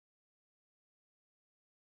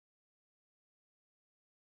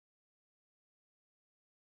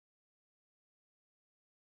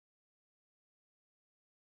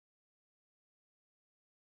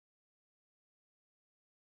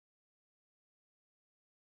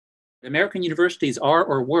American universities are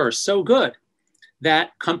or were so good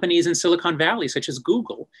that companies in Silicon Valley, such as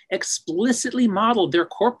Google, explicitly modeled their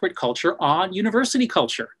corporate culture on university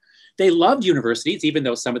culture. They loved universities, even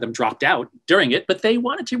though some of them dropped out during it, but they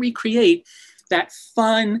wanted to recreate that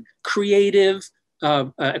fun, creative,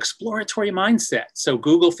 exploratory mindset. So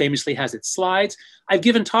Google famously has its slides. I've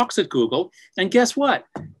given talks at Google, and guess what?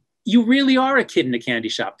 You really are a kid in a candy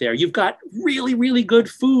shop there. You've got really, really good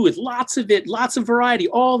food, lots of it, lots of variety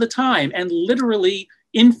all the time, and literally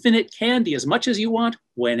infinite candy, as much as you want,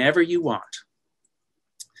 whenever you want.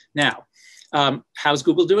 Now, how's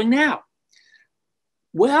Google doing now?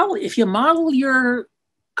 Well, if you model your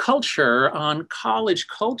culture on college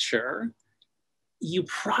culture, you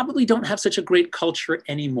probably don't have such a great culture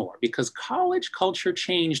anymore, because college culture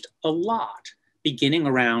changed a lot beginning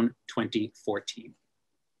around 2014.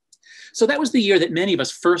 So that was the year that many of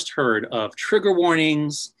us first heard of trigger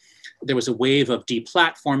warnings. There was a wave of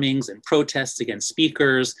deplatformings and protests against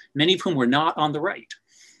speakers, many of whom were not on the right.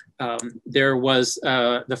 There was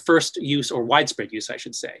the first use, or widespread use, I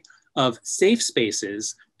should say, of safe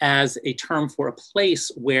spaces as a term for a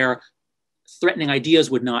place where threatening ideas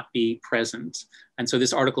would not be present. And so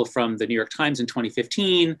this article from the New York Times in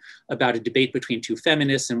 2015 about a debate between two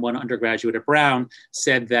feminists and one undergraduate at Brown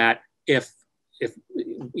said that if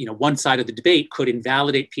one side of the debate could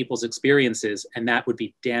invalidate people's experiences, and that would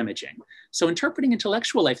be damaging. So interpreting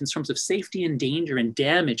intellectual life in terms of safety and danger and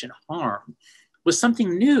damage and harm was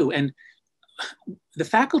something new. And the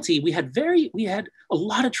faculty, we had a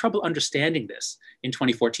lot of trouble understanding this in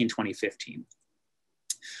 2014, 2015.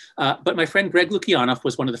 But my friend Greg Lukianoff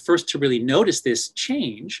was one of the first to really notice this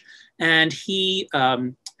change. And he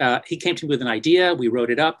came to me with an idea, we wrote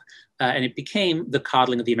it up, and it became The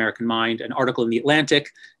Coddling of the American Mind, an article in The Atlantic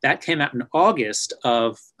that came out in August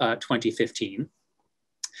of 2015.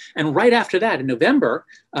 And right after that, in November,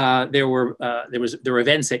 there were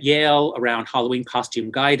events at Yale around Halloween costume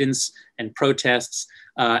guidance and protests,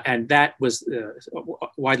 and that was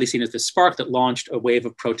widely seen as the spark that launched a wave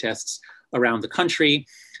of protests around the country.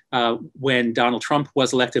 When Donald Trump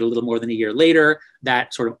was elected a little more than a year later,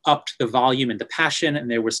 that sort of upped the volume and the passion,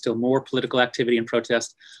 and there was still more political activity and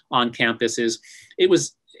protest on campuses. It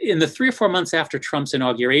was in the 3 or 4 months after Trump's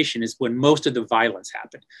inauguration is when most of the violence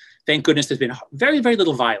happened. Thank goodness there's been very, very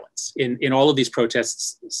little violence in all of these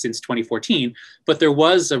protests since 2014, but there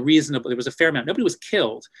was a fair amount. Nobody was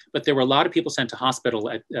killed, but there were a lot of people sent to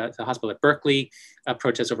the hospital at Berkeley,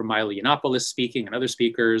 protests over Milo Yiannopoulos speaking and other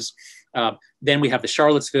speakers. Then we have the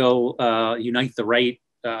Charlottesville Unite the Right,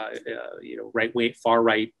 right-wing,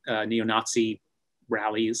 far-right neo-Nazi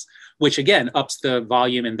rallies, which again ups the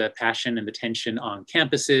volume and the passion and the tension on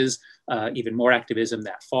campuses, even more activism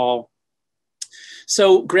that fall.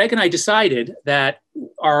 So Greg and I decided that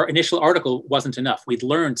our initial article wasn't enough. We'd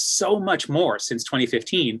learned so much more since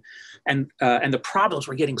 2015, and the problems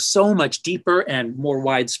were getting so much deeper and more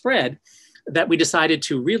widespread that we decided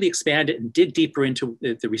to really expand it and dig deeper into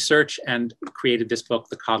the research and created this book,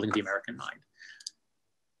 The Coddling of the American Mind.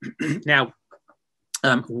 Now,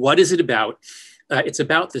 what is it about? It's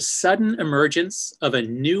about the sudden emergence of a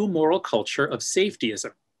new moral culture of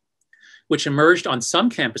safetyism, which emerged on some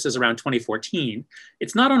campuses around 2014.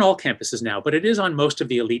 It's not on all campuses now, but it is on most of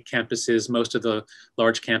the elite campuses, most of the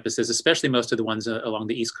large campuses, especially most of the ones along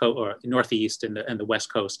the East Coast or Northeast and the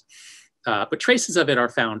West Coast. But traces of it are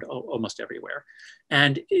found almost everywhere.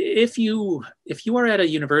 And if you are at a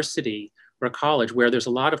university or a college where there's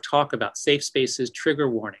a lot of talk about safe spaces, trigger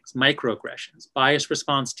warnings, microaggressions, bias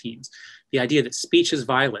response teams, the idea that speech is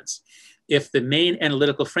violence, if the main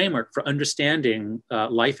analytical framework for understanding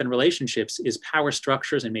life and relationships is power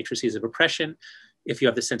structures and matrices of oppression, if you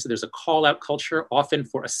have the sense that there's a call out culture, often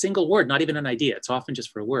for a single word, not even an idea, it's often just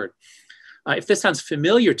for a word. If this sounds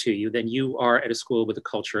familiar to you, then you are at a school with a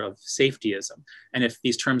culture of safetyism. And if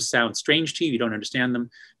these terms sound strange to you, you don't understand them,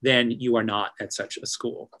 then you are not at such a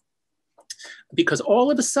school. Because all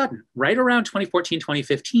of a sudden, right around 2014,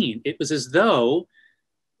 2015, it was as though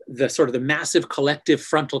the sort of the massive collective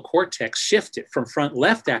frontal cortex shifted from front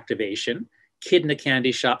left activation, kid in a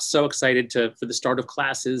candy shop, so excited for the start of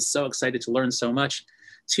classes, so excited to learn so much,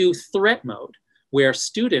 to threat mode, where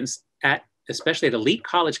students especially at elite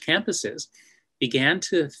college campuses, began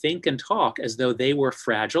to think and talk as though they were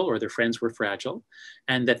fragile or their friends were fragile,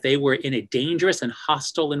 and that they were in a dangerous and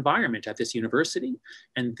hostile environment at this university.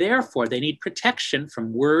 And therefore they need protection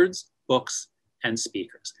from words, books, and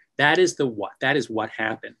speakers. That is what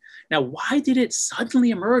happened. Now, why did it suddenly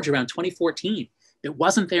emerge around 2014? It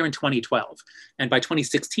wasn't there in 2012. And by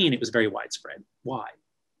 2016, it was very widespread. Why?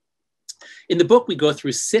 In the book, we go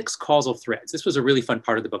through 6 causal threads. This was a really fun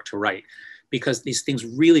part of the book to write, because these things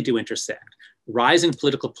really do intersect. Rising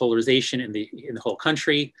political polarization in the whole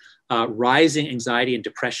country, rising anxiety and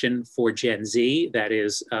depression for Gen Z, that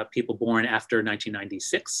is people born after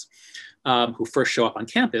 1996, who first show up on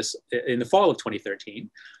campus in the fall of 2013.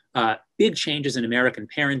 Big changes in American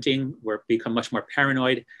parenting. We're become much more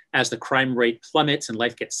paranoid. As the crime rate plummets and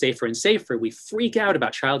life gets safer and safer, we freak out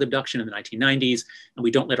about child abduction in the 1990s, and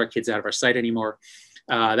we don't let our kids out of our sight anymore.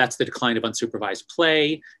 That's the decline of unsupervised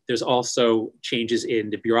play. There's also changes in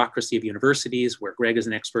the bureaucracy of universities, where Greg is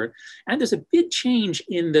an expert. And there's a big change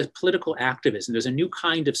in the political activism. There's a new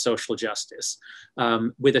kind of social justice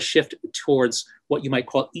with a shift towards what you might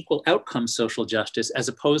call equal outcome social justice, as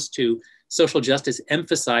opposed to social justice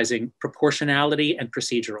emphasizing proportionality and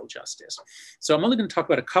procedural justice. So I'm only going to talk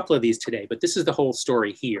about a couple of these today, but this is the whole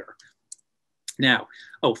story here. Now,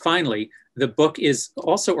 finally, the book is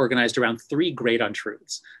also organized around 3 great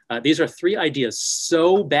untruths. These are 3 ideas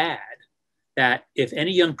so bad that if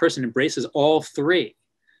any young person embraces all 3,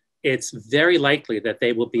 it's very likely that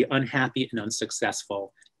they will be unhappy and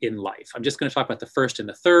unsuccessful in life. I'm just going to talk about the first and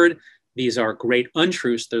the third. These are great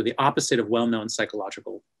untruths. They're the opposite of well-known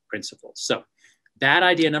psychological principles. So, bad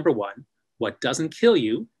idea number 1, what doesn't kill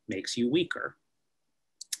you makes you weaker.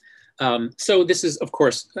 So this is, of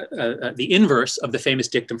course, the inverse of the famous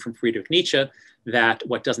dictum from Friedrich Nietzsche, that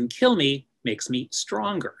what doesn't kill me makes me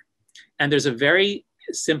stronger. And there's a very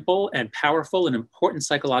simple and powerful and important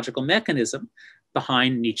psychological mechanism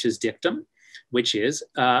behind Nietzsche's dictum, which is,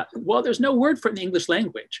 well, there's no word for it in the English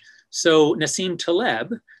language. So Nassim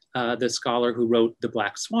Taleb, the scholar who wrote The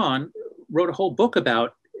Black Swan, wrote a whole book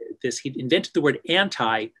about this. He invented the word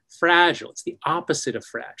anti-fragile. It's the opposite of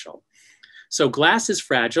fragile. So glass is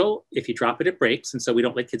fragile. If you drop it, it breaks. And so we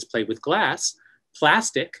don't let kids play with glass.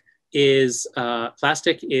 Plastic is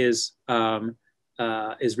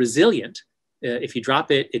resilient. If you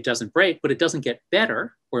drop it, it doesn't break, but it doesn't get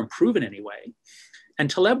better or improve in any way. And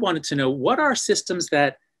Taleb wanted to know, what are systems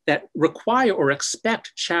that require or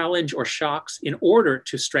expect challenge or shocks in order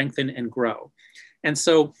to strengthen and grow? And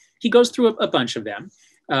so he goes through a bunch of them.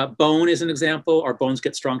 Bone is an example. Our bones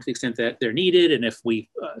get strong to the extent that they're needed. And if we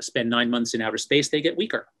spend 9 months in outer space, they get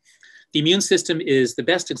weaker. The immune system is the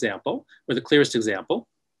best example, or the clearest example.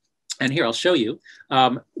 And here, I'll show you.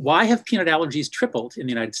 Why have peanut allergies tripled in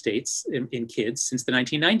the United States in kids since the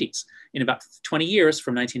 1990s? In about 20 years,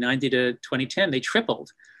 from 1990 to 2010, they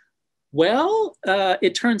tripled. Well,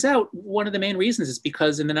 it turns out one of the main reasons is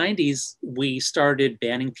because in the 90s, we started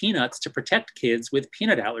banning peanuts to protect kids with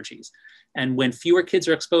peanut allergies. And when fewer kids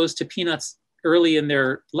are exposed to peanuts early in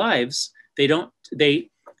their lives, they don't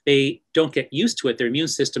get used to it. Their immune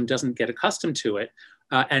system doesn't get accustomed to it,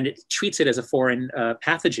 and it treats it as a foreign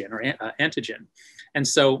pathogen or antigen. And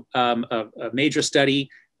so a major study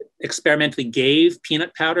experimentally gave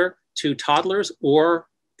peanut powder to toddlers or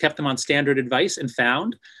kept them on standard advice, and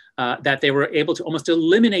found that they were able to almost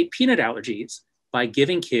eliminate peanut allergies by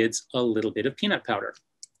giving kids a little bit of peanut powder.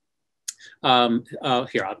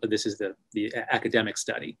 This is the academic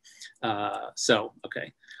study.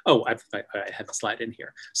 Okay. Oh, I have the slide in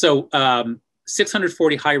here. So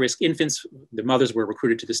 640 high-risk infants, the mothers were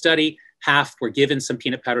recruited to the study. Half were given some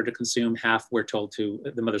peanut powder to consume. Half were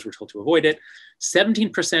the mothers were told to avoid it.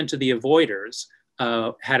 17% of the avoiders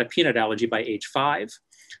had a peanut allergy by age 5,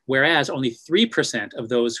 whereas only 3% of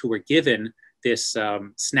those who were given this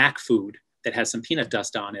snack food that has some peanut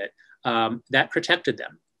dust on it, that protected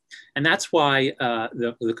them. And that's why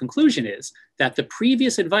the conclusion is that the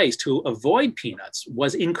previous advice to avoid peanuts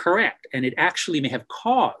was incorrect, and it actually may have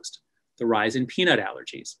caused the rise in peanut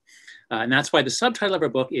allergies. And that's why the subtitle of our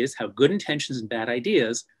book is How Good Intentions and Bad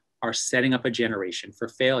Ideas Are Setting Up a Generation for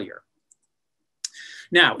Failure.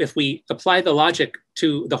 Now, if we apply the logic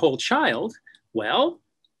to the whole child, well,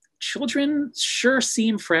 children sure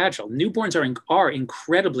seem fragile. Newborns are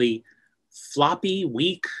incredibly floppy,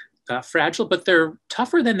 weak, fragile, but they're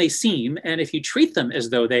tougher than they seem. And if you treat them as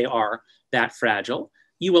though they are that fragile,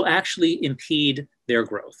 you will actually impede their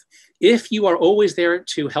growth. If you are always there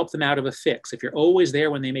to help them out of a fix, if you're always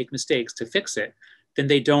there when they make mistakes to fix it, then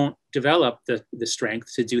they don't develop the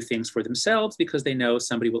strength to do things for themselves because they know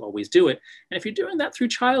somebody will always do it. And if you're doing that through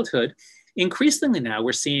childhood, increasingly now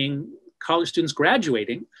we're seeing college students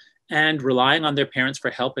graduating and relying on their parents for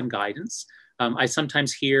help and guidance. I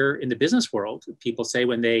sometimes hear in the business world, people say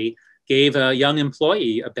when they gave a young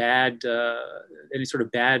employee any sort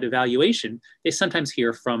of bad evaluation, they sometimes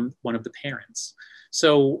hear from one of the parents.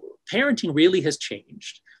 So parenting really has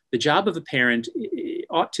changed. The job of a parent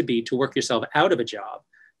ought to be to work yourself out of a job,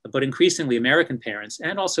 but increasingly American parents,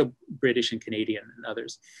 and also British and Canadian and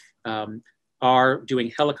others, are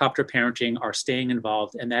doing helicopter parenting, are staying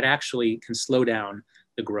involved, and that actually can slow down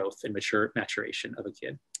the growth and maturation of a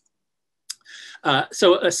kid.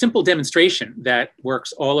 So a simple demonstration that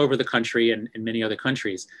works all over the country and in many other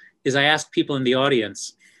countries is I asked people in the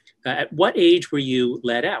audience, at what age were you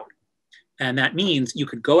let out? And that means you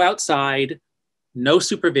could go outside, no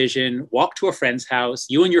supervision, walk to a friend's house.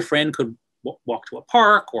 You and your friend could walk to a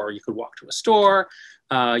park, or you could walk to a store.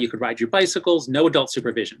 You could ride your bicycles, no adult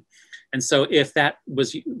supervision. And so if that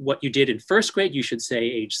was what you did in first grade, you should say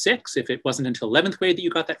age 6. If it wasn't until 11th grade that you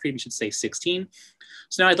got that freedom, you should say 16.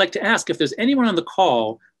 So now I'd like to ask if there's anyone on the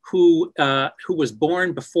call who was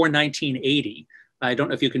born before 1980. I don't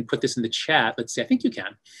know if you can put this in the chat. Let's see, I think you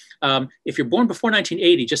can. If you're born before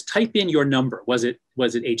 1980, just type in your number. Was it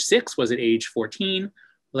age 6? Was it age 14?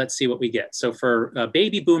 Let's see what we get. So for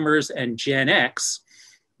baby boomers and Gen X,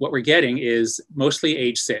 what we're getting is mostly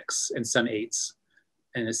age 6 and some 8s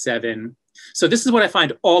and a 7. So this is what I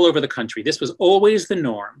find all over the country. This was always the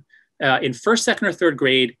norm. In first, second, or third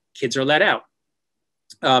grade, kids are let out.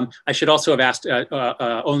 I should also have asked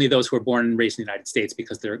only those who are born and raised in the United States,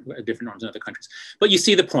 because there are different norms in other countries. But you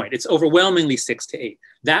see the point. It's overwhelmingly 6 to 8.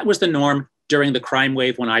 That was the norm during the crime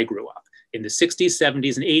wave when I grew up. In the 60s,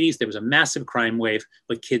 70s, and 80s, there was a massive crime wave,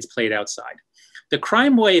 but kids played outside. The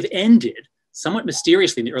crime wave ended somewhat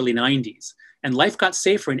mysteriously in the early 90s, and life got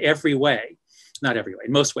safer in every way. Not every way,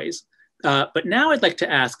 in most ways. But now I'd like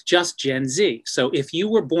to ask just Gen Z. So if you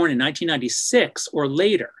were born in 1996 or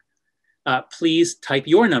later, please type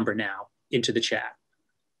your number now into the chat.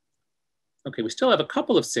 Okay, we still have a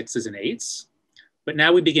couple of 6s and 8s, but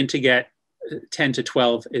now we begin to get 10 to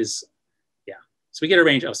 12 is, yeah. So we get a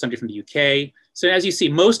range of somebody from the UK. So as you see,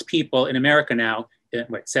 most people in America now,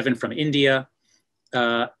 7 from India.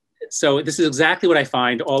 So this is exactly what I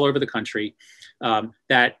find all over the country,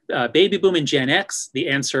 that baby boom and Gen X, the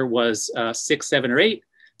answer was 6, 7, or 8.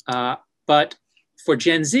 But for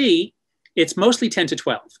Gen Z, it's mostly 10 to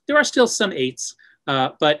 12. There are still some 8s,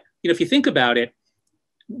 but if you think about it,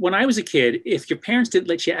 when I was a kid, if your parents didn't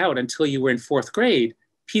let you out until you were in 4th grade,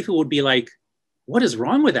 people would be like, what is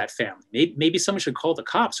wrong with that family? Maybe someone should call the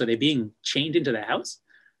cops. Are they being chained into the house?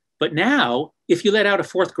 But now, if you let out a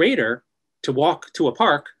 4th grader to walk to a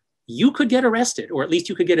park, you could get arrested, or at least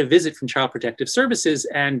you could get a visit from Child Protective Services,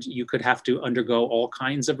 and you could have to undergo all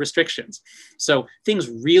kinds of restrictions. So things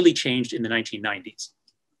really changed in the 1990s.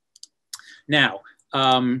 Now,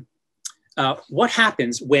 what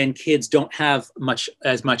happens when kids don't have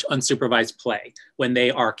as much unsupervised play? When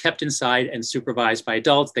they are kept inside and supervised by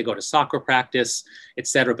adults, they go to soccer practice, et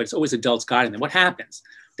cetera, but it's always adults guiding them. What happens?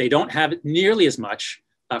 They don't have nearly as much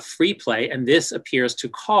free play, and this appears to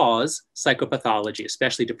cause psychopathology,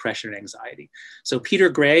 especially depression and anxiety. So Peter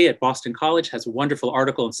Gray at Boston College has a wonderful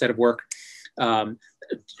article and set of work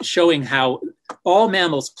showing how all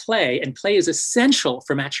mammals play, and play is essential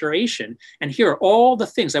for maturation. And here are all the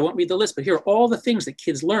things, I won't read the list, but here are all the things that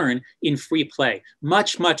kids learn in free play,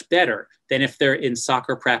 much, much better than if they're in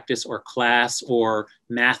soccer practice or class or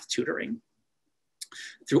math tutoring.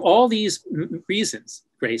 Through all these reasons,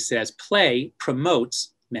 Gray says, play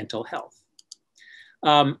promotes mental health.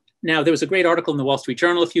 Now, there was a great article in the Wall Street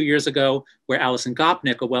Journal a few years ago where Alison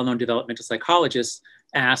Gopnik, a well-known developmental psychologist,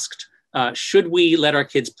 asked, should we let our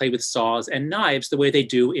kids play with saws and knives the way they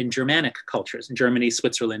do in Germanic cultures? In Germany,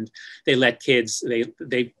 Switzerland, they let kids,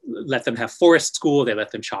 they let them have forest school, they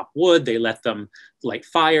let them chop wood, they let them light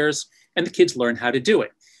fires, and the kids learn how to do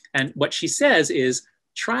it. And what she says is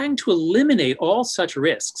trying to eliminate all such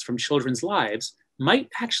risks from children's lives might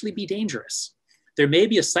actually be dangerous. There may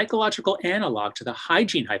be a psychological analog to the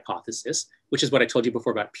hygiene hypothesis, which is what I told you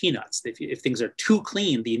before about peanuts. If things are too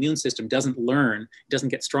clean, the immune system doesn't learn, doesn't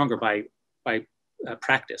get stronger by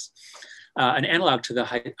practice. An analog to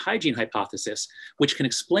the hygiene hypothesis, which can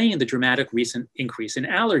explain the dramatic recent increase in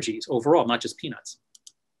allergies overall, not just peanuts.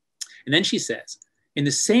 And then she says, in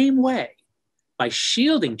the same way, by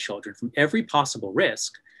shielding children from every possible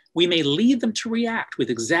risk, we may lead them to react with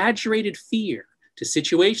exaggerated fear to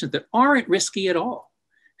situations that aren't risky at all.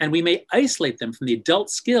 And we may isolate them from the adult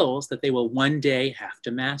skills that they will one day have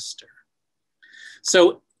to master.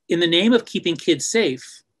 So in the name of keeping kids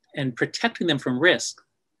safe and protecting them from risk,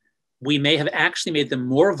 we may have actually made them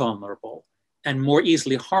more vulnerable and more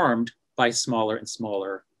easily harmed by smaller and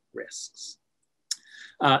smaller risks.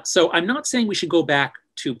 So I'm not saying we should go back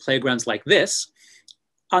to playgrounds like this.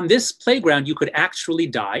 On this playground, you could actually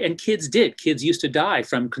die, and kids did. Kids used to die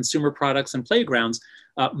from consumer products and playgrounds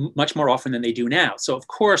much more often than they do now. So of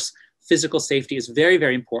course, physical safety is very,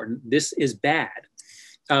 very important. This is bad.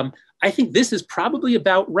 I think this is probably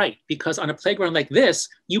about right, because on a playground like this,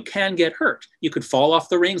 you can get hurt. You could fall off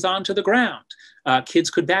the rings onto the ground. Kids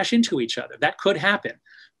could bash into each other. That could happen.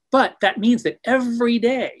 But that means that every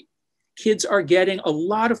day, kids are getting a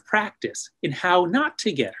lot of practice in how not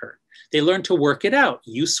to get hurt. They learn to work it out.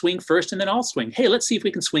 You swing first and then I'll swing. Hey, let's see if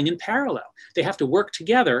we can swing in parallel. They have to work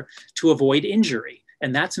together to avoid injury.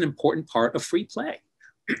 And that's an important part of free play.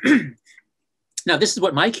 Now, this is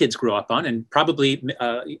what my kids grew up on, and probably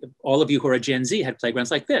all of you who are Gen Z had playgrounds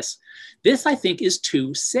like this. This, I think, is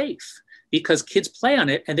too safe because kids play on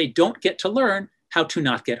it and they don't get to learn how to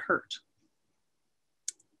not get hurt.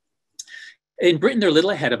 In Britain, they're a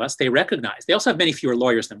little ahead of us. They recognize, they also have many fewer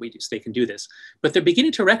lawyers than we do, so they can do this, but they're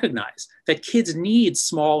beginning to recognize that kids need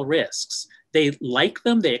small risks. They like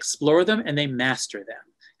them, they explore them, and they master them.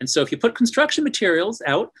 And so if you put construction materials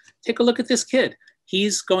out, take a look at this kid.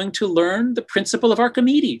 He's going to learn the principle of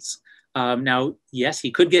Archimedes. Now, yes,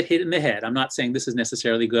 he could get hit in the head. I'm not saying this is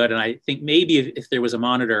necessarily good. And I think maybe if there was a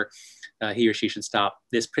monitor, he or she should stop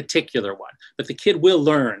this particular one. But the kid will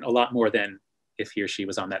learn a lot more than if he or she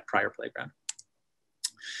was on that prior playground.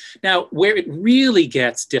 Now, where it really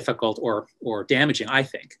gets difficult or damaging, I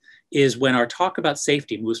think, is when our talk about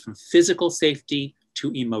safety moves from physical safety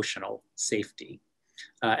to emotional safety.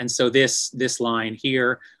 And so this line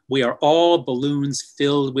here, we are all balloons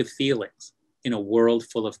filled with feelings in a world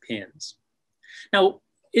full of pins. Now,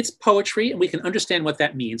 it's poetry and we can understand what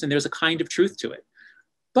that means, and there's a kind of truth to it.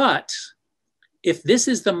 But if this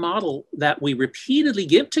is the model that we repeatedly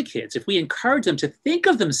give to kids, if we encourage them to think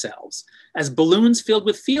of themselves as balloons filled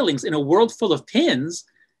with feelings in a world full of pins,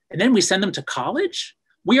 and then we send them to college,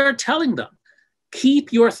 we are telling them,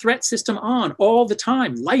 keep your threat system on all the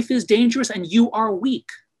time. Life is dangerous and you are weak.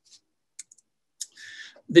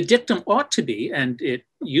 The dictum ought to be, and it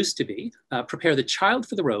used to be, prepare the child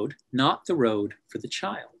for the road, not the road for the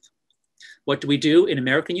child. What do we do in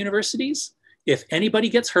American universities? If anybody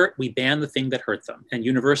gets hurt, we ban the thing that hurt them. And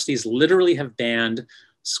universities literally have banned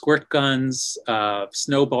squirt guns,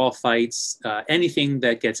 snowball fights, anything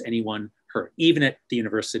that gets anyone hurt, even at the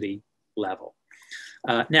university level.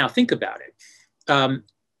 Now, think about it.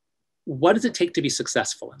 What does it take to be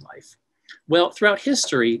successful in life? Well, throughout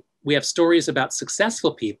history, we have stories about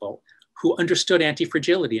successful people who understood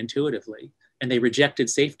anti-fragility intuitively, and they rejected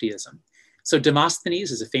safetyism. So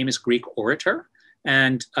Demosthenes is a famous Greek orator,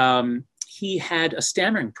 and he had a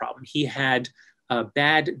stammering problem. He had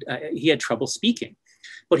trouble speaking,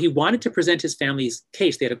 but he wanted to present his family's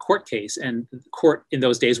case. They had a court case, and the court in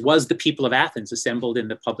those days was the people of Athens assembled in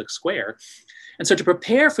the public square. And so to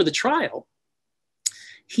prepare for the trial,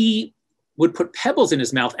 he would put pebbles in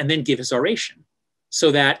his mouth and then give his oration,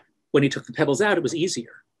 so that when he took the pebbles out, it was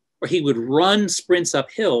easier. Or he would run sprints up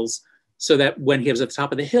hills so that when he was at the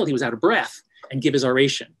top of the hill, he was out of breath, and give his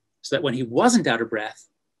oration, so that when he wasn't out of breath,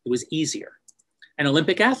 it was easier. And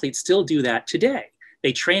Olympic athletes still do that today.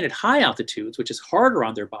 They train at high altitudes, which is harder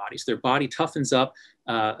on their bodies. Their body toughens up,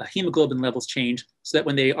 hemoglobin levels change, so that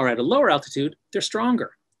when they are at a lower altitude, they're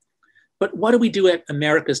stronger. But what do we do at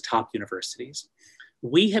America's top universities?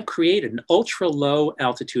 We have created an ultra low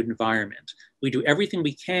altitude environment. We do everything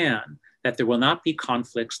we can that there will not be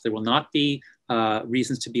conflicts, there will not be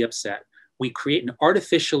reasons to be upset. We create an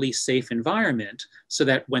artificially safe environment so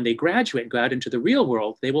that when they graduate and go out into the real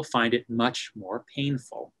world, they will find it much more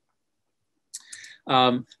painful.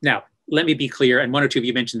 Now, let me be clear, and one or two of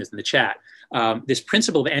you mentioned this in the chat. This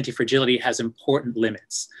principle of anti-fragility has important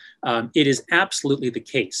limits. It is absolutely the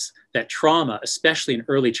case that trauma, especially in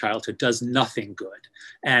early childhood, does nothing good.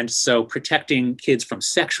 And so protecting kids from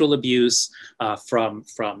sexual abuse, from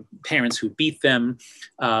parents who beat them,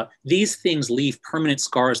 these things leave permanent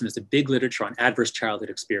scars, and there's a big literature on adverse childhood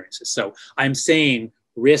experiences. So I'm saying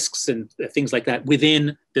risks and things like that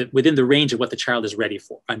within the range of what the child is ready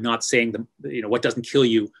for. I'm not saying what doesn't kill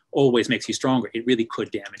you always makes you stronger. It really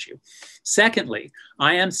could damage you. Secondly,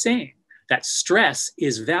 I am saying that stress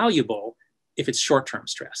is valuable if it's short-term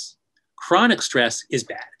stress. Chronic stress is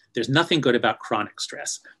bad. There's nothing good about chronic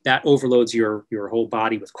stress. That overloads your whole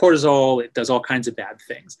body with cortisol. It does all kinds of bad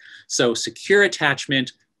things. So secure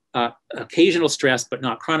attachment, occasional stress, but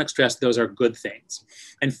not chronic stress, those are good things.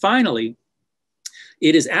 And finally,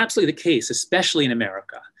 it is absolutely the case, especially in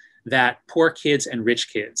America, that poor kids and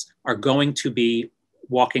rich kids are going to be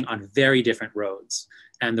walking on very different roads.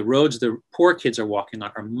 And the roads the poor kids are walking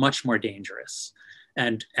on are much more dangerous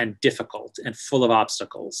and difficult and full of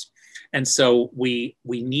obstacles. And so we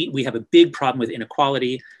have a big problem with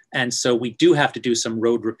inequality. And so we do have to do some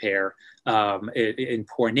road repair in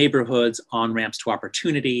poor neighborhoods, on ramps to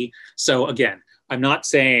opportunity. So again, I'm not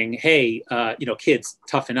saying, hey, kids,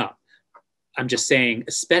 toughen up. I'm just saying,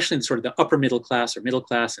 especially in sort of the upper middle class or middle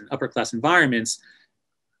class and upper class environments,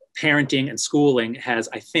 parenting and schooling has,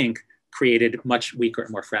 I think, created much weaker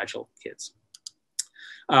and more fragile kids.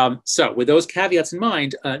 So with those caveats in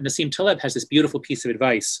mind, Nassim Taleb has this beautiful piece of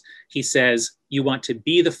advice. He says, you want to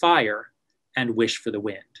be the fire and wish for the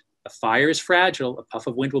wind. A fire is fragile, a puff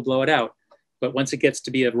of wind will blow it out. But once it gets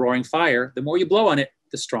to be a roaring fire, the more you blow on it,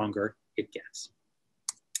 the stronger it gets.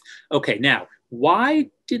 Okay, now, why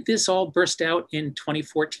did this all burst out in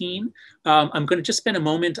 2014? I'm going to just spend a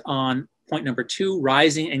moment on point number 2,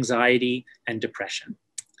 rising anxiety and depression.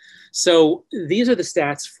 So these are the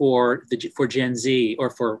stats for Gen Z, or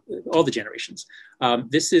for all the generations.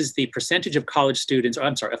 This is the percentage of college students, or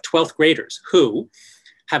I'm sorry, of 12th graders who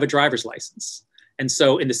have a driver's license. And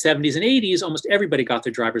so in the 70s and 80s, almost everybody got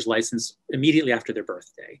their driver's license immediately after their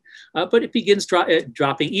birthday. But it begins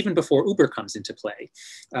dropping even before Uber comes into play.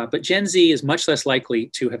 But Gen Z is much less likely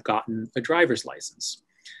to have gotten a driver's license.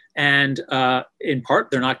 And in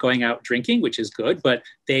part, they're not going out drinking, which is good, but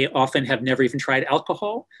they often have never even tried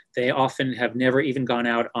alcohol. They often have never even gone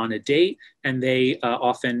out on a date, and they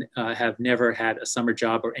often have never had a summer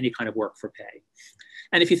job or any kind of work for pay.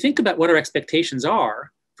 And if you think about what our expectations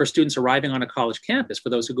are for students arriving on a college campus, for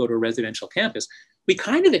those who go to a residential campus, we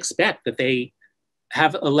kind of expect that they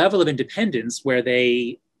have a level of independence where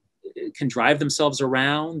they can drive themselves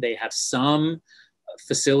around, they have some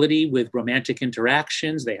facility with romantic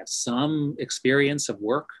interactions, they have some experience of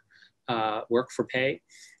work for pay.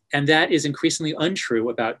 And that is increasingly untrue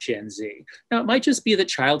about Gen Z. Now, it might just be that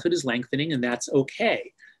childhood is lengthening and that's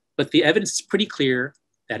okay, but the evidence is pretty clear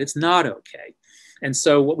that it's not okay. And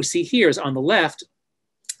so what we see here is on the left,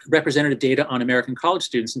 representative data on American college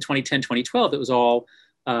students. In 2010, 2012, it was all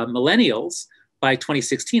millennials. By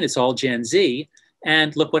 2016, it's all Gen Z.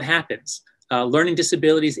 And look what happens. Learning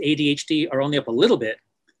disabilities, ADHD are only up a little bit,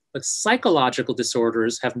 but psychological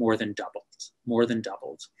disorders have more than doubled.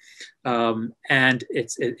 And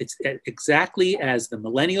it's exactly as the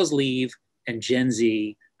millennials leave and Gen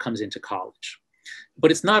Z comes into college.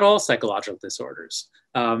 But it's not all psychological disorders.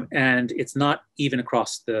 And it's not even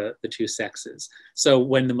across the two sexes. So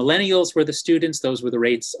when the millennials were the students, those were the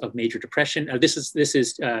rates of major depression. This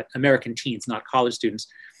is American teens, not college students.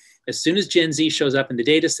 As soon as Gen Z shows up in the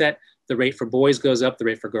data set, the rate for boys goes up, the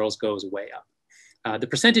rate for girls goes way up. The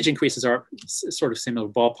percentage increases are sort of similar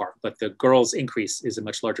ballpark, but the girls' increase is a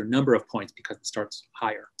much larger number of points because it starts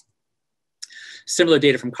higher. Similar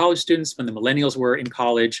data from college students. When the millennials were in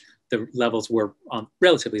college, the levels were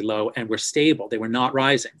relatively low and were stable. They were not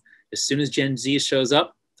rising. As soon as Gen Z shows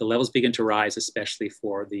up, the levels begin to rise, especially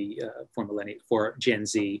for Gen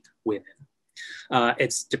Z women.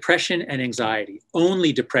 It's depression and anxiety,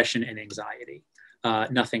 only depression and anxiety,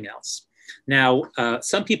 nothing else. Now,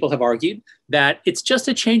 some people have argued that it's just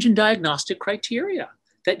a change in diagnostic criteria,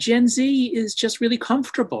 that Gen Z is just really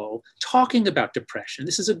comfortable talking about depression.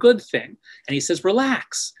 This is a good thing. And he says,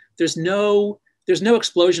 relax. There's no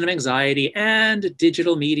explosion of anxiety, and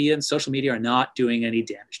digital media and social media are not doing any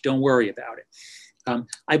damage. Don't worry about it.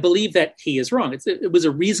 I believe that he is wrong. It was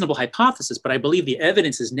a reasonable hypothesis, but I believe the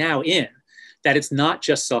evidence is now in that it's not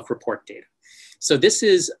just self-report data. So this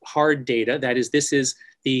is hard data. That is, this is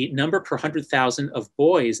the number per 100,000 of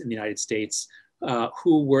boys in the United States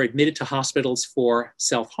who were admitted to hospitals for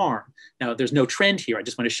self-harm. Now, there's no trend here. I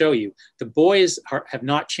just want to show you. The boys have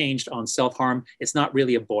not changed on self-harm. It's not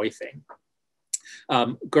really a boy thing.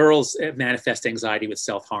 Girls manifest anxiety with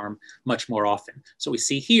self-harm much more often. So we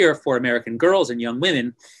see here for American girls and young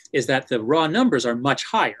women is that the raw numbers are much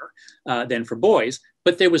higher than for boys,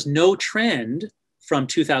 but there was no trend from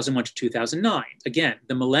 2001 to 2009. Again,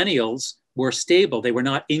 the millennials were stable. They were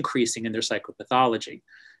not increasing in their psychopathology.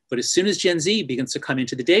 But as soon as Gen Z begins to come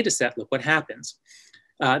into the data set, look what happens.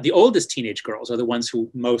 The oldest teenage girls are the ones who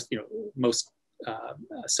most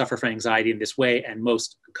suffer from anxiety in this way and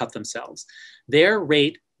most cut themselves. Their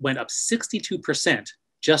rate went up 62%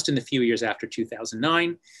 just in the few years after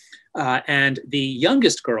 2009. And the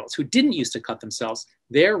youngest girls who didn't used to cut themselves,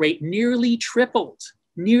 their rate nearly tripled.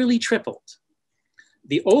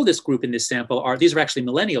 The oldest group in this sample these are actually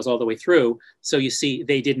millennials all the way through. So you see,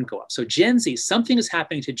 they didn't go up. So Gen Z, something is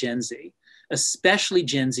happening to Gen Z, especially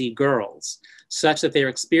Gen Z girls, such that they're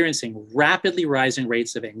experiencing rapidly rising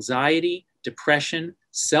rates of anxiety, depression,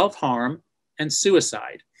 self-harm, and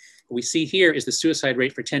suicide. What we see here is the suicide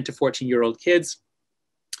rate for 10 to 14-year-old kids.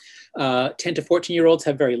 10 to 14-year-olds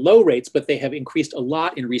have very low rates, but they have increased a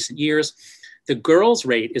lot in recent years. The girls'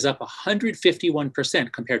 rate is up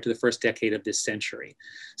 151% compared to the first decade of this century.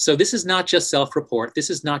 So this is not just self-report.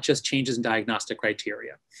 This is not just changes in diagnostic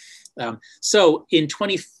criteria. So in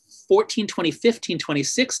 2014, 2015,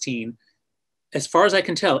 2016, as far as I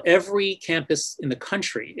can tell, every campus in the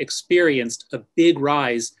country experienced a big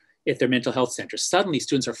rise at their mental health center. Suddenly,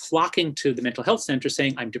 students are flocking to the mental health center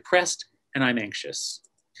saying, I'm depressed and I'm anxious.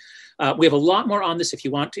 We have a lot more on this if you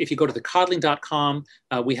want to. If you go to the coddling.com,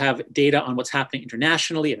 we have data on what's happening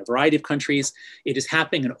internationally in a variety of countries. It is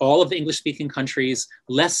happening in all of the English-speaking countries,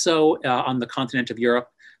 less so on the continent of Europe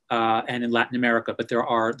and in Latin America, but there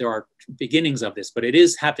are beginnings of this, but it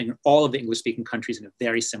is happening in all of the English-speaking countries in a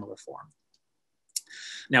very similar form.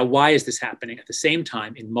 Now, why is this happening at the same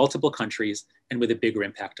time in multiple countries and with a bigger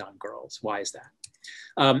impact on girls? Why is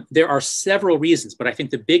that? There are several reasons, but I think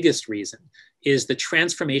the biggest reason is the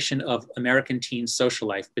transformation of American teen social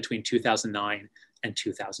life between 2009 and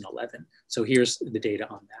 2011. So here's the data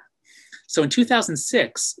on that. So in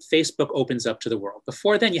 2006, Facebook opens up to the world.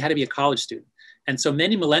 Before then, you had to be a college student. And so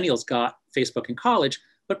many millennials got Facebook in college,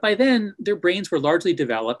 but by then their brains were largely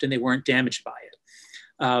developed and they weren't damaged by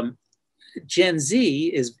it. Gen Z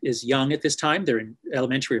is young at this time. They're in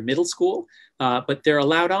elementary or middle school, but they're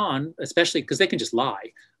allowed on, especially because they can just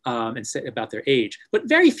lie and say about their age. But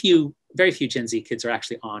very few Gen Z kids are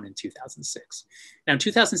actually on in 2006. Now in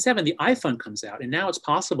 2007, the iPhone comes out, and now it's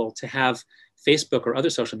possible to have Facebook or other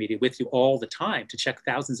social media with you all the time, to check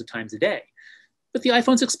thousands of times a day. But the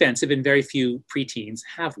iPhone's expensive and very few preteens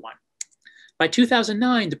have one. By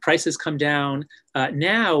 2009, the prices come down.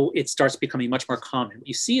 Now it starts becoming much more common. What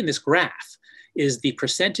you see in this graph is the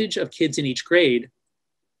percentage of kids in each grade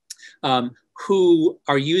who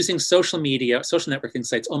are using social media, social networking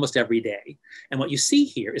sites almost every day. And what you see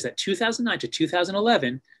here is that 2009 to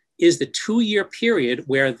 2011 is the 2-year period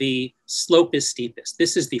where the slope is steepest.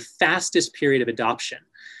 This is the fastest period of adoption.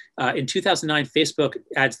 In 2009, Facebook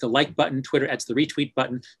adds the like button, Twitter adds the retweet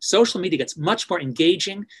button. Social media gets much more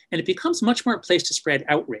engaging, and it becomes much more a place to spread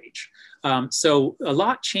outrage. So a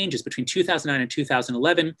lot changes between 2009 and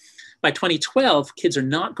 2011. By 2012, kids are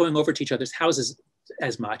not going over to each other's houses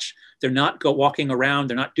as much. They're not walking around,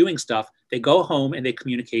 they're not doing stuff. They go home and they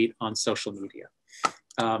communicate on social media.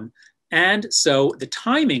 And so the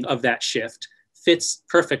timing of that shift fits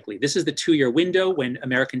perfectly. This is the 2-year window when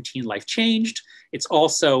American teen life changed. It's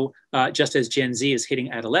also just as Gen Z is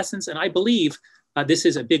hitting adolescence. And I believe this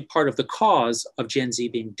is a big part of the cause of Gen Z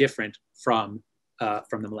being different from the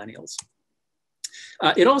millennials.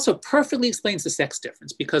 It also perfectly explains the sex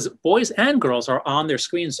difference, because boys and girls are on their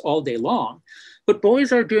screens all day long, but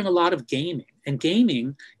boys are doing a lot of gaming, and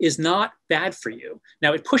gaming is not bad for you.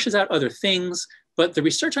 Now, it pushes out other things, but the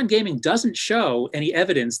research on gaming doesn't show any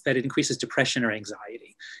evidence that it increases depression or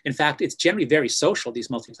anxiety. In fact, it's generally very social, these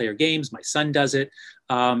multiplayer games. My son does it.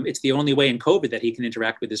 It's the only way in COVID that he can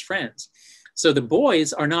interact with his friends. So the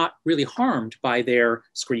boys are not really harmed by their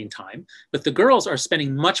screen time, but the girls are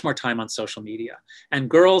spending much more time on social media. And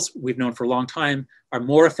girls, we've known for a long time, are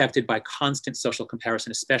more affected by constant social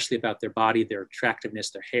comparison, especially about their body, their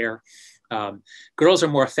attractiveness, their hair. Girls are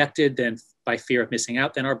more affected by fear of missing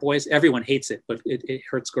out than our boys. Everyone hates it, but it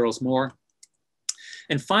hurts girls more.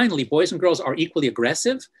 And finally, boys and girls are equally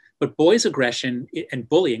aggressive, but boys' aggression and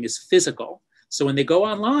bullying is physical. So when they go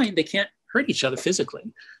online, they can't hurt each other physically,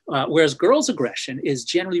 whereas girls' aggression is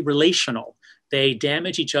generally relational. They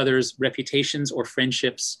damage each other's reputations or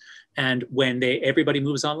friendships. And when everybody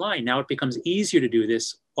moves online, now it becomes easier to do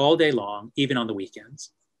this all day long, even on the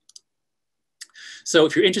weekends. So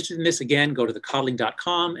if you're interested in this, again, go to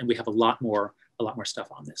thecoddling.com, and we have a lot more stuff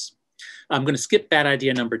on this. I'm going to skip bad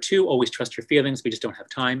idea number 2, always trust your feelings. We just don't have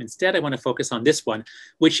time. Instead, I want to focus on this one,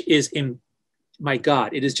 which is, my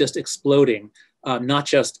God, it is just exploding, not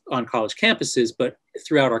just on college campuses, but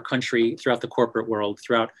throughout our country, throughout the corporate world,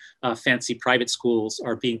 throughout fancy private schools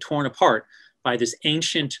are being torn apart by this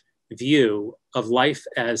ancient view of life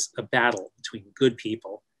as a battle between good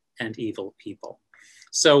people and evil people.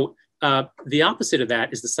 So the opposite of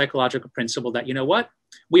that is the psychological principle that, you know what?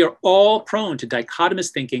 We are all prone to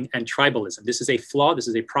dichotomous thinking and tribalism. This is a flaw, this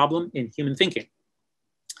is a problem in human thinking.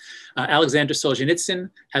 Alexander Solzhenitsyn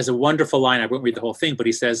has a wonderful line. I won't read the whole thing, but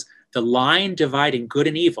he says, the line dividing good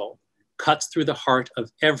and evil cuts through the heart of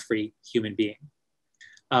every human being.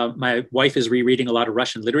 My wife is rereading a lot of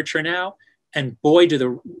Russian literature now, and boy, do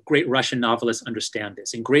the great Russian novelists understand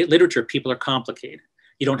this. In great literature, people are complicated.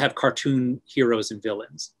 You don't have cartoon heroes and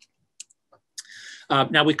villains.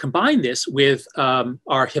 Now we combine this with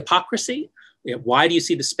our hypocrisy. Why do you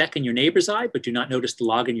see the speck in your neighbor's eye, but do not notice the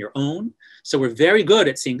log in your own? So we're very good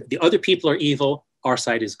at seeing the other people are evil, our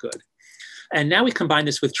side is good. And now we combine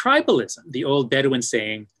this with tribalism, the old Bedouin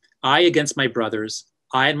saying, I against my brothers,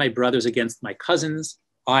 I and my brothers against my cousins,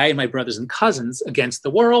 I and my brothers and cousins against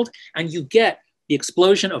the world. And you get the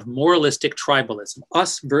explosion of moralistic tribalism,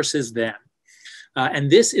 us versus them.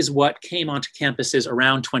 And this is what came onto campuses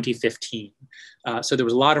around 2015. So there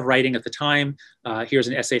was a lot of writing at the time. Here's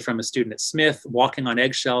an essay from a student at Smith, Walking on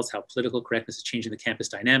Eggshells, How Political Correctness is Changing the Campus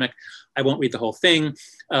Dynamic. I won't read the whole thing,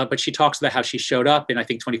 but she talks about how she showed up in, I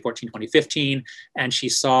think, 2014, 2015, and she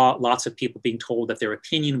saw lots of people being told that their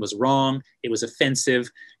opinion was wrong, it was offensive,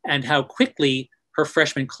 and how quickly her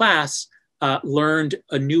freshman class learned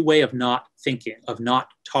a new way of not thinking, of not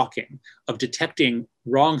talking, of detecting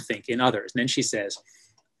wrongthink in others. And then she says,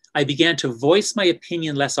 I began to voice my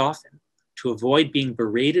opinion less often to avoid being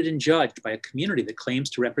berated and judged by a community that claims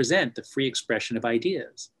to represent the free expression of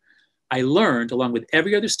ideas. I learned, along with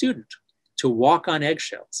every other student, to walk on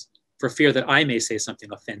eggshells for fear that I may say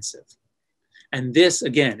something offensive. And this,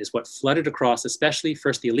 again, is what flooded across, especially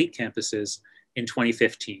first the elite campuses in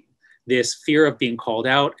 2015. This fear of being called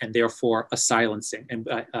out and therefore a silencing. And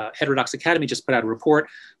Heterodox Academy just put out a report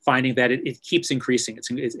finding that it keeps increasing.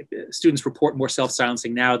 Students report more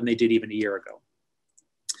self-silencing now than they did even a year ago.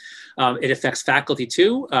 It affects faculty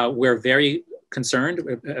too. We're very concerned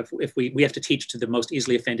if we have to teach to the most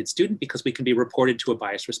easily offended student because we can be reported to a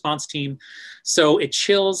biased response team. So it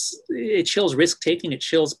chills risk-taking, it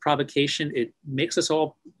chills provocation. It makes us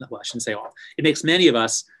all, well, I shouldn't say all, it makes many of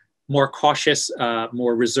us more cautious,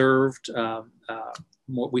 more reserved,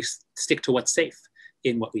 we stick to what's safe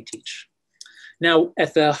in what we teach. Now,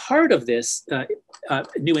 at the heart of this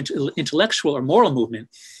new intellectual or moral movement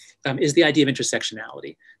is the idea of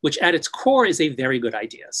intersectionality, which at its core is a very good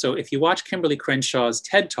idea. So if you watch Kimberly Crenshaw's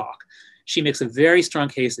TED Talk, she makes a very strong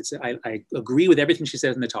case. I agree with everything she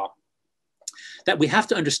says in the talk, that we have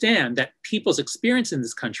to understand that people's experience in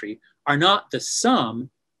this country are not the sum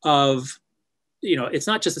of, it's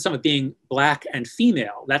not just the sum of being Black and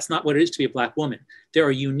female. That's not what it is to be a Black woman. There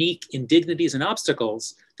are unique indignities and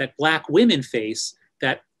obstacles that Black women face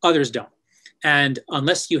that others don't. And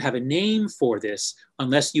unless you have a name for this,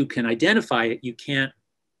 unless you can identify it, you can't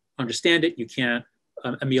understand it, you can't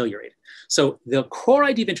ameliorate it. So the core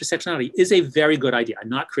idea of intersectionality is a very good idea. I'm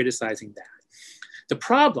not criticizing that. The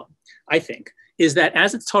problem, I think, is that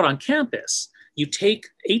as it's taught on campus, you take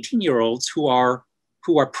 18-year-olds who are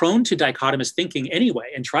prone to dichotomous thinking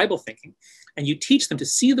anyway and tribal thinking, and you teach them to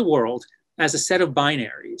see the world as a set of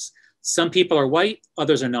binaries. Some people are white,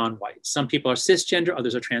 others are non-white. Some people are cisgender,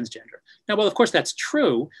 others are transgender. Now, well, of course, that's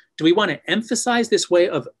true. Do we want to emphasize this way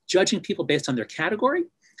of judging people based on their category?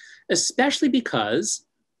 Especially because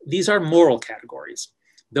these are moral categories.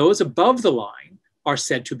 Those above the line are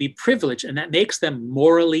said to be privileged, and that makes them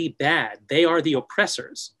morally bad. They are the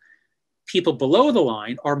oppressors. People below the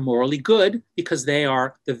line are morally good because they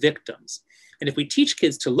are the victims. And if we teach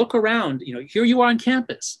kids to look around, here you are on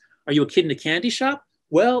campus. Are you a kid in a candy shop?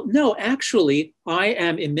 Well, no, actually, I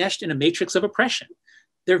am enmeshed in a matrix of oppression.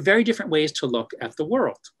 There are very different ways to look at the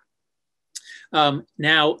world.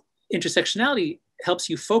 Now, intersectionality helps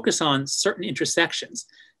you focus on certain intersections.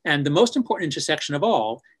 And the most important intersection of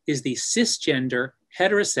all is the cisgender,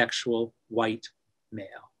 heterosexual, white male.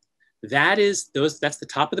 That's the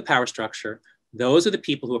top of the power structure. Those are the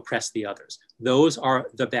people who oppress the others. Those are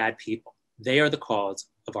the bad people. They are the cause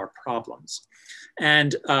of our problems.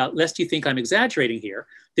 And lest you think I'm exaggerating here,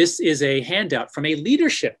 this is a handout from a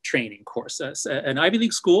leadership training course, an Ivy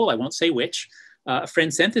League school, I won't say which. A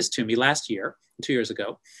friend sent this to me last year, 2 years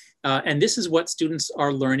ago. And this is what students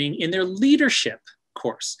are learning in their leadership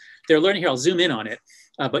course. They're learning here, I'll zoom in on it,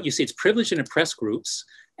 but you see it's privileged and oppressed groups.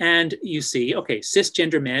 And you see, okay,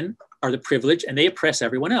 cisgender men are the privileged and they oppress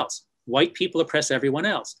everyone else. White people oppress everyone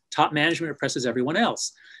else. Top management oppresses everyone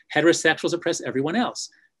else. Heterosexuals oppress everyone else.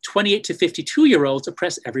 28 to 52-year-olds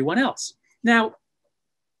oppress everyone else. Now,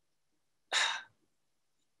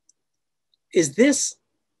 is this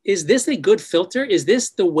a good filter? Is this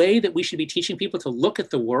the way that we should be teaching people to look at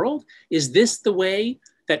the world? Is this the way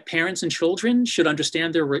that parents and children should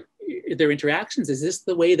understand their interactions? Is this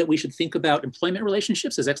the way that we should think about employment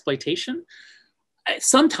relationships as exploitation?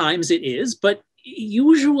 Sometimes it is, but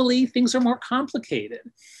usually things are more complicated.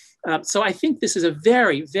 So I think this is a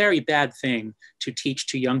very, very bad thing to teach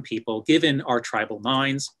to young people, given our tribal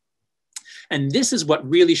minds. And this is what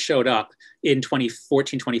really showed up in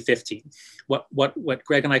 2014, 2015, what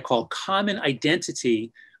Greg and I call common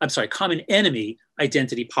enemy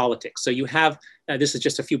identity politics. So you have, this is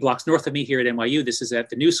just a few blocks north of me here at NYU. This is at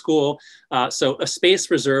the New School. So a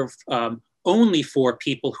space reserved only for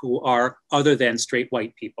people who are other than straight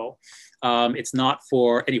white people. It's not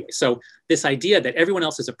for, anyway, so this idea that everyone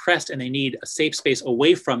else is oppressed and they need a safe space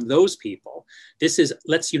away from those people, this is,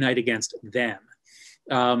 let's unite against them.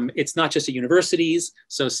 It's not just at universities.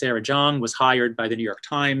 So Sarah Zhang was hired by the New York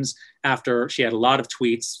Times after she had a lot of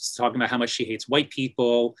tweets talking about how much she hates white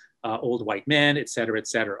people, old white men, et cetera, et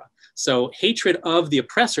cetera. So hatred of the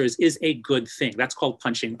oppressors is a good thing. That's called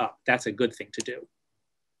punching up. That's a good thing to do.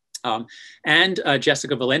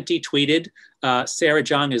 Jessica Valenti tweeted, Sarah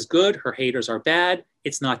Zhang is good, her haters are bad,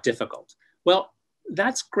 it's not difficult. Well,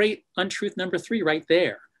 that's great untruth number 3 right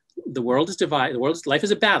there. The world is divided, life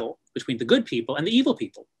is a battle between the good people and the evil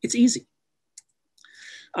people. It's easy.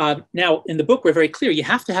 Now, in the book, we're very clear, you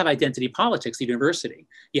have to have identity politics at university.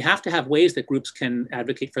 You have to have ways that groups can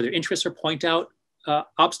advocate for their interests or point out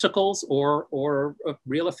obstacles or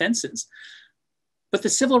real offenses. But the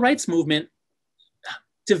civil rights movement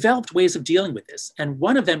developed ways of dealing with this, and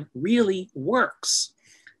one of them really works.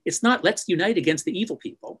 It's not let's unite against the evil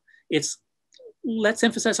people. It's let's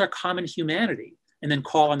emphasize our common humanity and then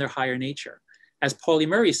call on their higher nature. As Pauli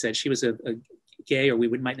Murray said, she was a gay, or we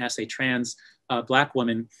might now say trans, Black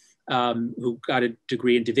woman who got a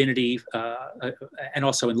degree in divinity and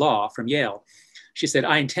also in law from Yale. She said,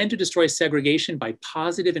 I intend to destroy segregation by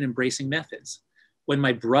positive and embracing methods. When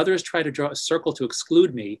my brothers try to draw a circle to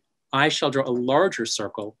exclude me, I shall draw a larger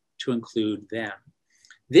circle to include them.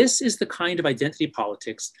 This is the kind of identity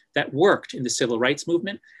politics that worked in the civil rights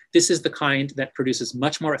movement. This is the kind that produces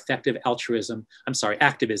much more effective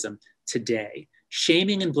activism today.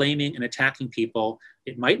 Shaming and blaming and attacking people,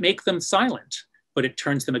 it might make them silent, but it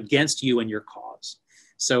turns them against you and your cause.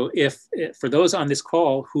 So if for those on this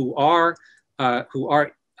call who are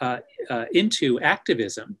into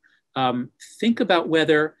activism, think about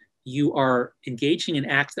whether you are engaging in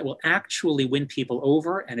acts that will actually win people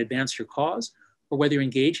over and advance your cause, or whether you're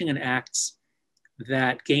engaging in acts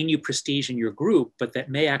that gain you prestige in your group, but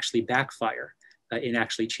that may actually backfire in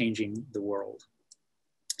actually changing the world.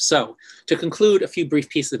 So to conclude, a few brief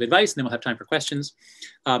pieces of advice, and then we'll have time for questions.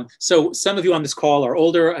 So some of you on this call are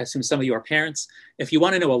older. I assume some of you are parents. If you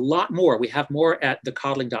want to know a lot more, we have more at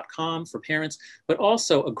thecoddling.com for parents, but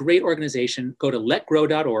also a great organization, go to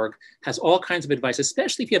letgrow.org, has all kinds of advice,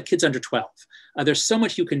 especially if you have kids under 12. There's so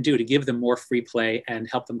much you can do to give them more free play and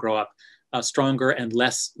help them grow up stronger and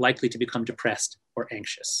less likely to become depressed or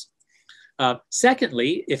anxious.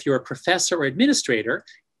 Secondly, if you're a professor or administrator,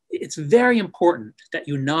 it's very important that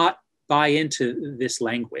you not buy into this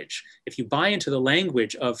language. If you buy into the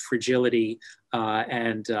language of fragility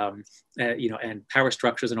and power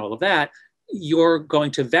structures and all of that, you're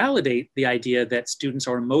going to validate the idea that students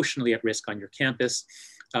are emotionally at risk on your campus.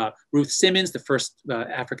 Ruth Simmons, the first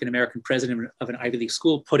African-American president of an Ivy League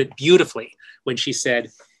school, put it beautifully when she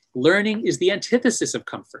said, learning is the antithesis of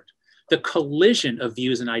comfort. The collision of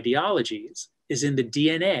views and ideologies is in the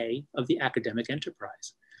DNA of the academic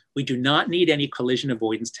enterprise. We do not need any collision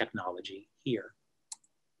avoidance technology here.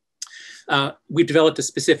 We've developed a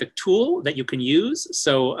specific tool that you can use.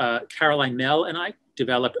 So Caroline Mell and I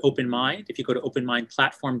developed Open Mind. If you go to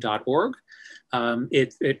openmindplatform.org,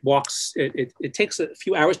 it takes a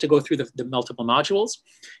few hours to go through the multiple modules.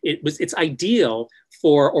 It's ideal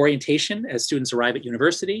for orientation as students arrive at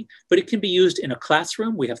university, but it can be used in a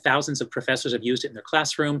classroom. We have thousands of professors have used it in their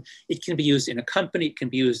classroom. It can be used in a company. It can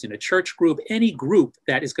be used in a church group. Any group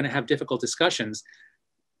that is going to have difficult discussions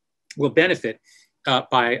will benefit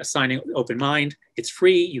by assigning Open Mind. It's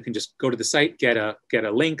free. You can just go to the site, get a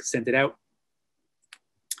link, send it out.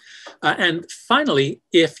 And finally,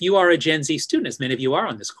 if you are a Gen Z student, as many of you are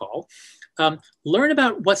on this call, learn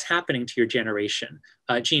about what's happening to your generation.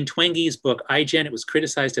 Jean Twenge's book, iGen, it was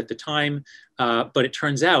criticized at the time, but it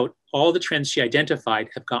turns out all the trends she identified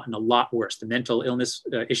have gotten a lot worse. The mental illness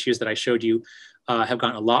issues that I showed you have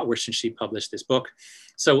gotten a lot worse since she published this book.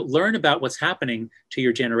 So learn about what's happening to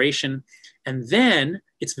your generation. And then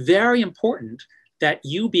it's very important that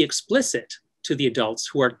you be explicit to the adults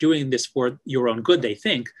who are doing this for your own good, they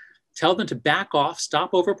think. Tell them to back off,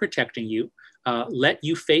 stop overprotecting you, let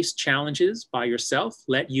you face challenges by yourself,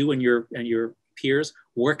 let you and your peers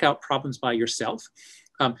work out problems by yourself.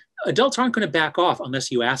 Adults aren't going to back off unless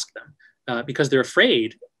you ask them because they're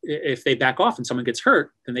afraid if they back off and someone gets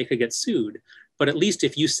hurt, then they could get sued. But at least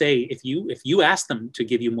if you ask them to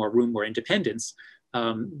give you more room, more independence,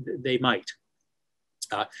 they might.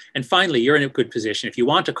 And finally, you're in a good position. If you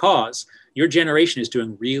want a cause, your generation is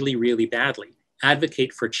doing really, really badly.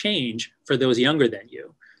 Advocate for change for those younger than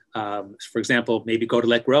you. For example, maybe go to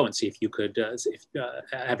Let Grow and see if you could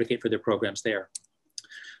advocate for their programs there.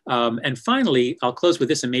 And finally, I'll close with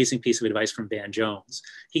this amazing piece of advice from Van Jones.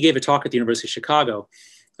 He gave a talk at the University of Chicago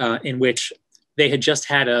in which they had just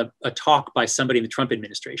had a talk by somebody in the Trump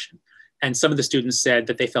administration. And some of the students said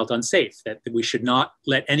that they felt unsafe, that we should not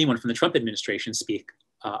let anyone from the Trump administration speak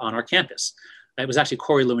on our campus. It was actually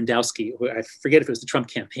Corey Lewandowski. I forget if it was the Trump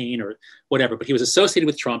campaign or whatever, but he was associated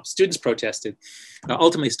with Trump. Students protested.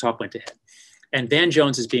 Ultimately, his talk went ahead. And Van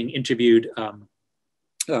Jones is being interviewed in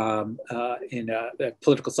a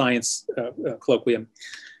political science colloquium.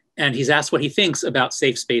 And he's asked what he thinks about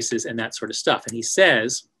safe spaces and that sort of stuff. And he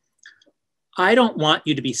says, I don't want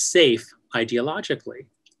you to be safe ideologically.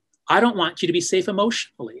 I don't want you to be safe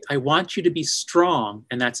emotionally. I want you to be strong,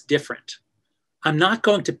 and that's different. I'm not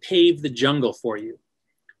going to pave the jungle for you.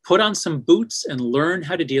 Put on some boots and learn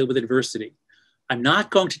how to deal with adversity. I'm not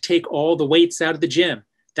going to take all the weights out of the gym.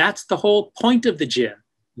 That's the whole point of the gym.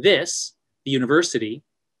 This, the university,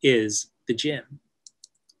 is the gym.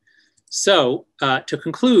 So to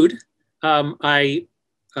conclude, I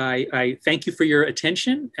thank you for your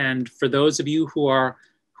attention. And for those of you who are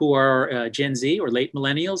Gen Z or late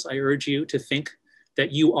millennials, I urge you to think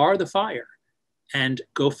that you are the fire and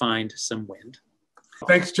go find some wind.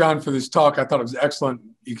 Thanks, John, for this talk. I thought it was excellent.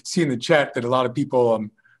 You can see in the chat that a lot of people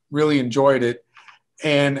really enjoyed it.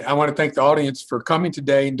 And I want to thank the audience for coming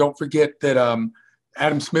today. And don't forget that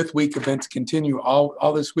Adam Smith Week events continue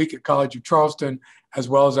all this week at College of Charleston, as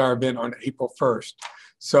well as our event on April 1st.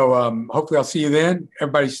 So hopefully I'll see you then.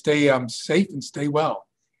 Everybody stay safe and stay well.